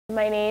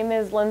My name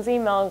is Lindsay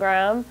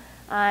Milgrim.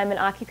 I'm an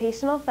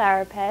occupational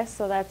therapist,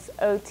 so that's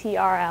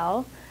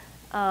OTRL.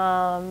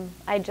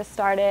 I just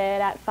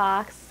started at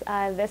Fox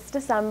this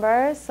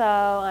December, so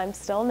I'm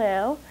still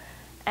new,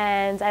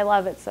 and I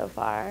love it so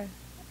far.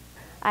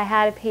 I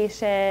had a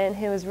patient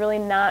who was really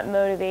not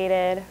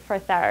motivated for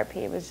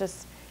therapy. It was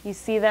just, you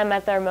see them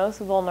at their most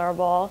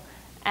vulnerable,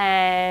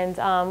 and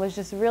was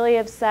just really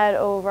upset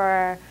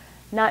over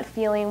not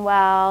feeling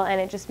well, and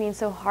it just being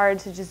so hard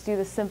to just do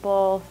the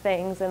simple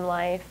things in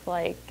life,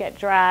 like get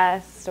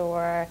dressed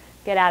or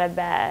get out of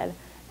bed.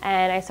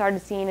 And I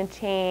started seeing a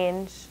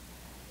change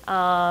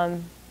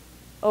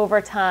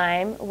over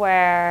time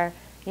where,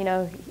 you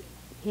know,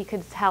 he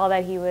could tell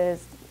that it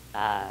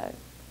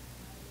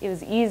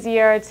was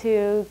easier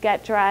to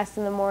get dressed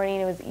in the morning,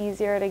 it was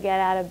easier to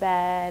get out of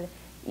bed,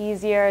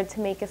 easier to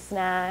make a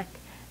snack,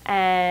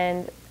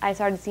 and I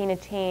started seeing a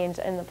change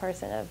in the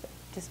person of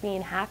just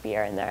being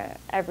happier in their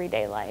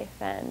everyday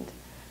life, and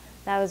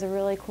that was a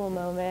really cool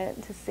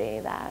moment to see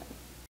that.